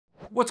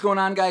What's going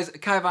on, guys?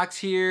 Kivox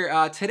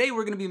here. Today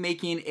we're going to be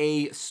making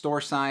a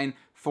store sign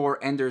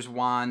for Ender's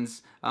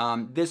Wands.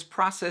 This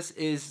process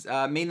is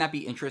may not be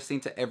interesting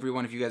to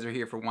everyone if you guys are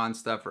here for wand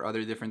stuff or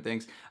other different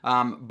things,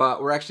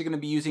 but we're actually going to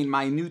be using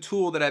my new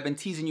tool that I've been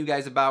teasing you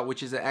guys about,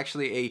 which is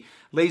actually a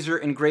laser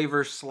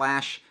engraver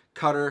slash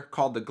cutter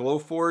called the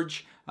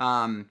Glowforge.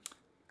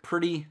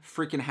 Pretty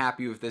freaking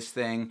happy with this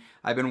thing.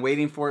 I've been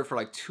waiting for it for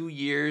like 2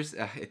 years.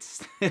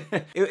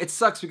 It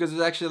sucks because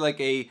it's actually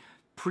like a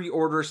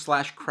pre-order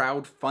slash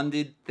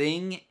crowd-funded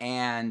thing,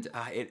 and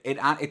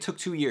it took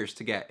 2 years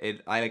to get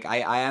it.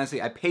 I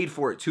honestly paid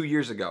for it 2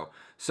 years ago,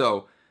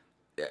 so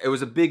it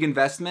was a big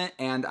investment,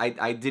 and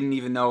I didn't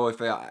even know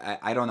if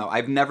I don't know.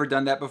 I've never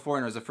done that before,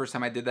 and it was the first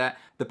time I did that.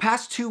 The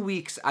past 2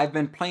 weeks, I've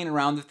been playing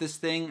around with this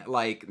thing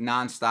like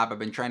non-stop. I've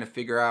been trying to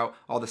figure out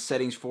all the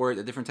settings for it,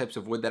 the different types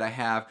of wood that I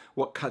have,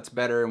 what cuts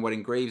better and what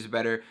engraves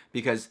better,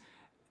 because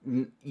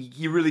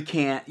you really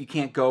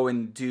can't go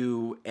and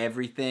do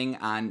everything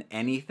on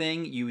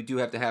anything. You do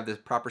have to have the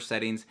proper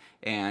settings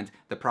and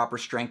the proper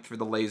strength for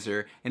the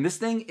laser, and this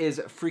thing is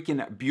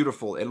freaking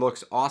beautiful. It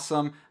looks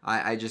awesome.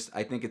 I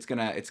think it's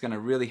gonna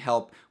really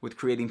help with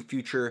creating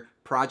future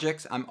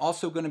projects. I'm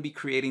also going to be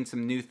creating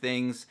some new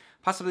things,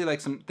 possibly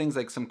like some things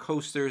like some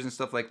coasters and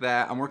stuff like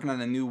that. I'm working on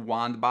a new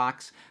wand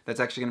box that's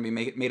actually going to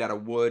be made out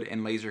of wood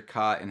and laser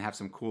cut and have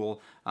some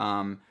cool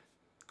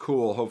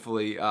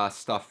hopefully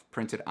stuff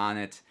printed on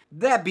it.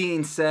 That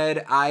being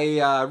said,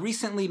 I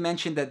recently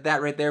mentioned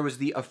that right there was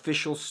the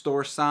official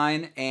store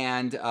sign,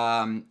 and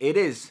it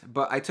is,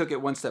 but I took it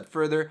one step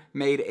further,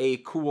 made a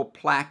cool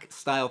plaque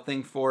style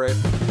thing for it.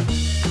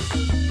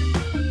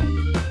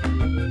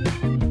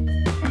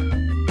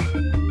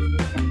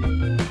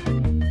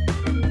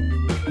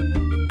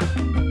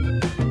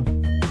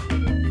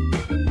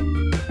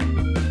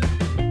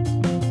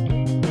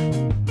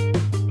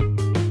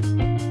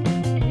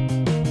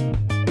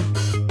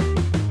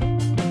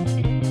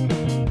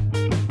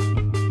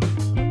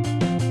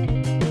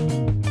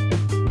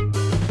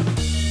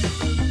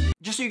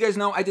 Just so you guys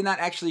know, I did not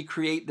actually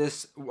create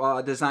this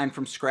design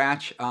from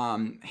scratch.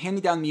 Hand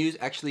Me Down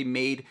Musehere actually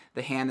made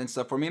the hand and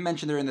stuff for me. I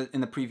mentioned her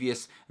in the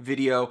previous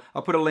video.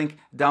 I'll put a link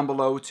down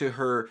below to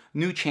her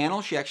new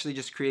channel. She actually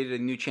just created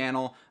a new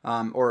channel,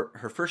 or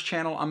her first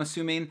channel, I'm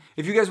assuming.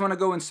 If you guys want to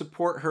go and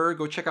support her,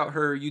 go check out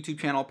her YouTube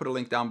channel. I'll put a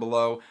link down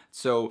below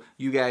so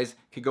you guys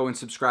could go and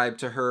subscribe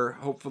to her.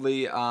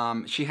 Hopefully,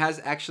 she has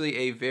actually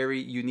a very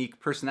unique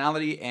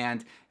personality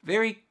and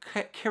very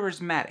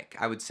charismatic,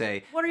 I would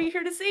say. What are you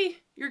here to see?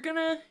 You're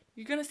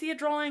gonna see a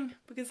drawing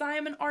because I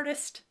am an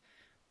artist,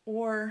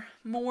 or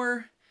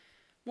more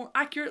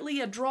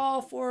accurately, a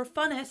draw for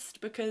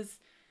funnist because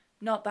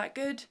not that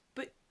good,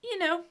 but you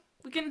know,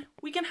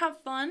 we can have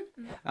fun.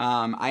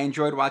 I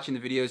enjoyed watching the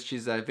videos.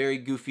 She's very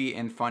goofy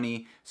and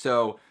funny,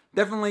 so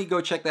definitely go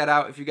check that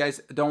out. If you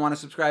guys don't want to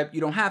subscribe, you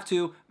don't have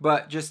to,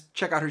 but just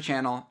check out her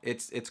channel.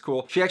 It's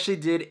cool. She actually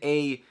did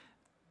a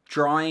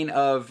drawing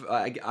of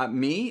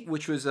me,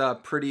 which was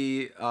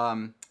pretty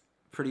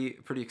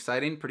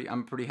exciting.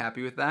 I'm pretty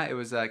happy with that. It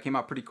was came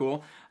out pretty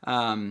cool.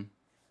 The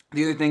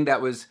other thing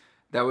that was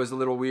a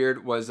little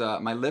weird was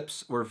my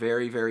lips were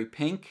very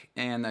pink,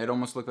 and it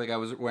almost looked like I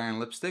was wearing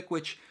lipstick,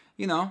 which,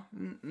 you know,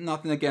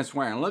 nothing against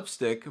wearing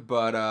lipstick,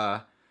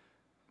 but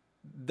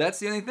that's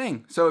the only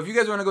thing. So if you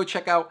guys want to go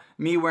check out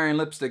me wearing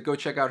lipstick, go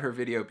check out her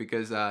video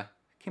because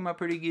came out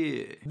pretty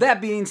good. That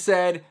being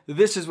said,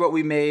 this is what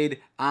we made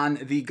on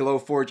the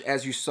Glowforge,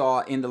 as you saw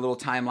in the little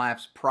time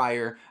lapse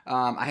prior.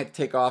 I had to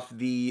take off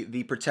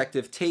the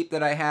protective tape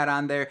that I had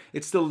on there.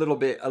 It's still a little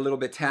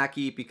bit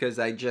tacky because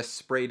I just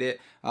sprayed it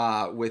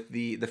with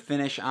the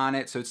finish on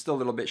it, so it's still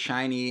a little bit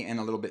shiny and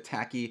a little bit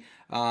tacky.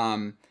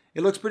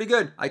 It looks pretty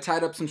good. I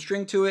tied up some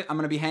string to it. I'm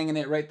going to be hanging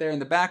it right there in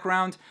the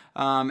background.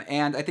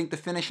 And I think the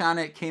finish on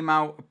it came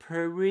out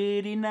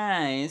pretty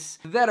nice.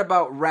 That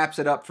about wraps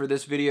it up for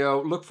this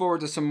video. Look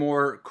forward to some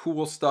more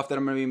cool stuff that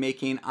I'm going to be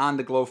making on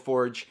the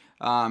Glowforge.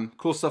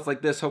 Cool stuff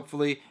like this,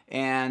 hopefully.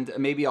 And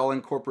maybe I'll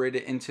incorporate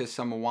it into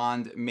some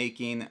wand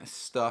making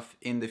stuff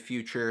in the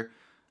future.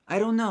 I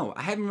don't know.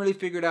 I haven't really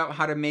figured out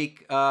how to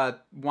make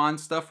wand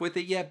stuff with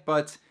it yet,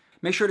 but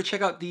make sure to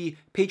check out the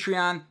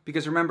Patreon,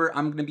 because remember,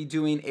 I'm going to be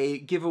doing a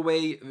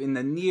giveaway in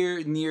the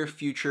near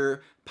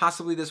future.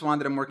 Possibly this wand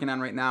that I'm working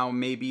on right now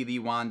may be the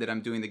wand that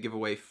I'm doing the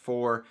giveaway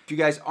for. If you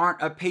guys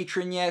aren't a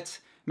patron yet,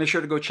 make sure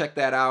to go check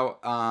that out.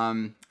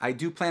 I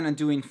do plan on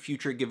doing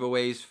future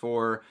giveaways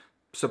for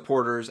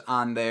supporters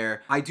on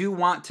there. I do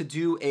want to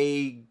do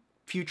a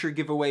future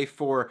giveaway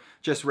for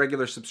just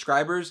regular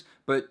subscribers,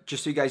 but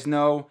just so you guys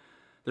know,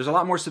 there's a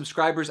lot more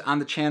subscribers on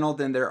the channel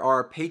than there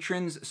are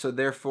patrons, so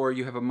therefore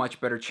you have a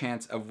much better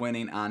chance of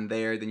winning on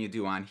there than you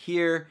do on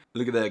here.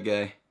 Look at that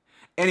guy.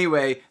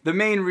 Anyway, the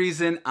main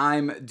reason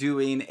I'm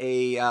doing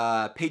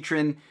a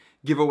patron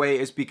giveaway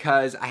is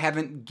because I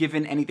haven't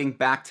given anything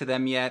back to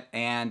them yet,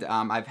 and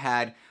I've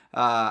had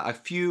a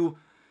few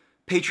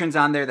patrons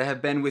on there that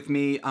have been with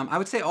me. I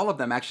would say all of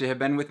them actually have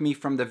been with me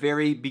from the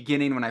very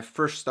beginning when I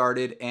first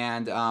started,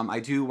 and I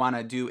do want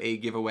to do a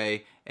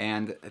giveaway,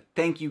 and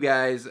thank you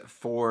guys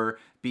for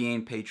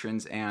being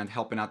patrons and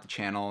helping out the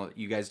channel.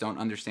 You guys don't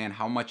understand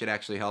how much it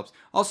actually helps.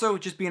 Also,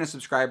 just being a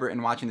subscriber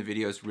and watching the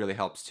videos really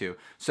helps too.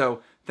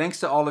 So thanks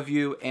to all of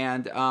you,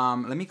 and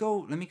let me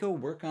go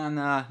work on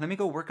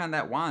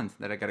that wand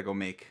that I gotta go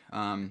make.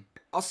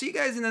 I'll see you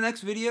guys in the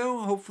next video,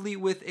 hopefully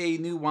with a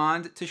new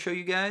wand to show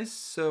you guys.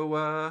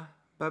 So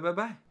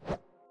bye.